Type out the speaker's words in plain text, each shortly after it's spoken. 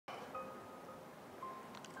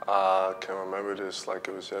I can remember this like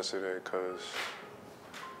it was yesterday because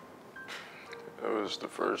it was the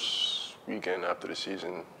first weekend after the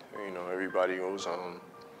season. You know, everybody goes home.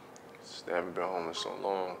 They haven't been home in so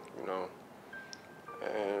long, you know.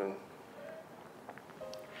 And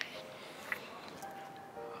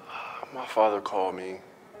my father called me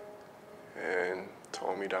and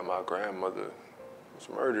told me that my grandmother was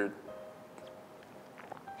murdered.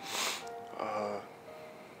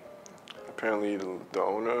 Apparently, the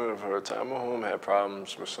owner of her retirement home had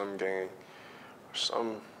problems with some gang or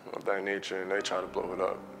some of that nature, and they tried to blow it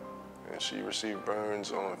up. And she received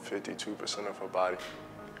burns on 52% of her body.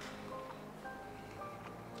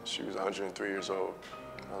 She was 103 years old,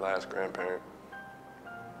 my last grandparent.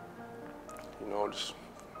 You know,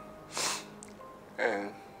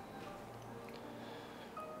 and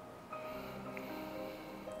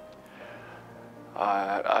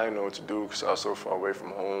I didn't know what to do because I was so far away from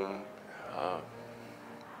home.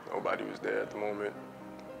 Nobody was there at the moment.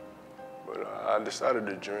 But I decided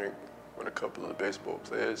to drink with a couple of baseball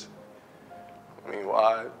players. I mean,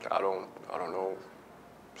 why? I don't know.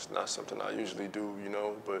 It's not something I usually do, you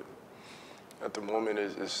know, but at the moment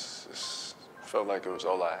it felt like it was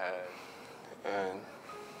all I had. And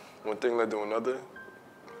one thing led to another.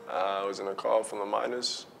 I was in a car full of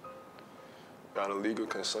minors, got a legal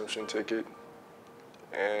consumption ticket,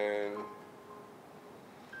 and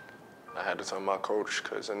I had to tell my coach,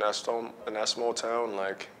 because in that small town,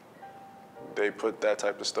 like, they put that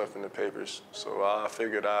type of stuff in the papers. So I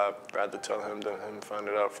figured I'd rather tell him than him find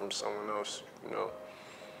it out from someone else, you know.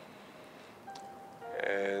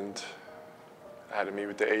 And I had to meet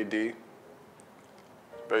with the AD.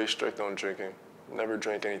 Very strict on drinking. Never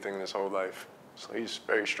drank anything in his whole life. So he's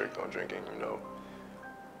very strict on drinking, you know.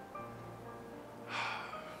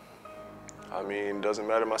 I mean, doesn't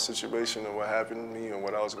matter my situation and what happened to me and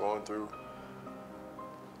what I was going through.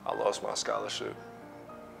 I lost my scholarship.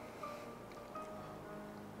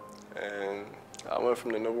 And I went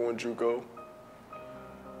from the #1 JUCO,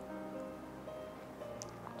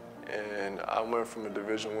 and I went from a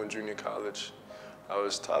Division I junior college. I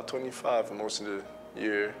was top 25 for most of the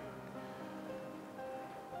year,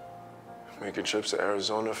 making trips to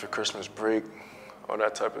Arizona for Christmas break, all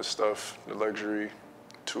that type of stuff, the luxury,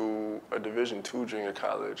 to a Division II junior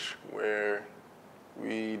college where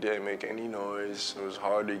we didn't make any noise. It was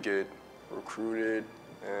hard to get recruited,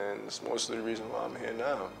 and it's mostly the reason why I'm here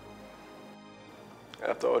now.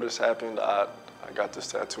 After all this happened, I got this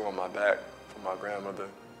tattoo on my back from my grandmother.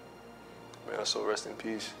 Man, so rest in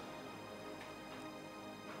peace.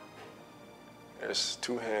 It's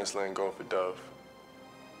two hands letting go of a dove,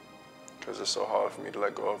 because it's so hard for me to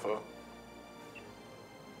let go of her.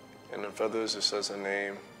 In the feathers, it says her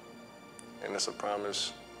name, and it's a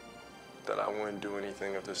promise that I wouldn't do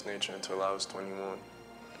anything of this nature until I was 21.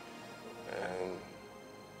 And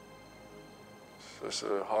it's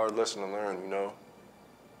a hard lesson to learn, you know?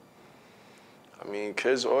 I mean,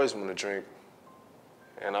 kids always want to drink,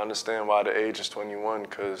 and I understand why the age is 21,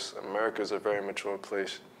 because America's a very mature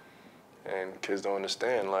place, and kids don't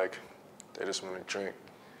understand, like, they just want to drink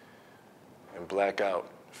and black out.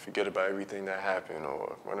 Forget about everything that happened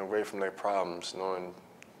or run away from their problems, knowing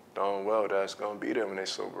darn well that's gonna be there when they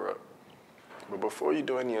sober up. But before you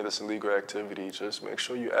do any of this illegal activity, just make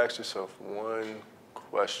sure you ask yourself one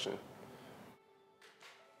question.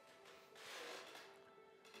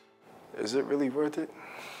 Is it really worth it?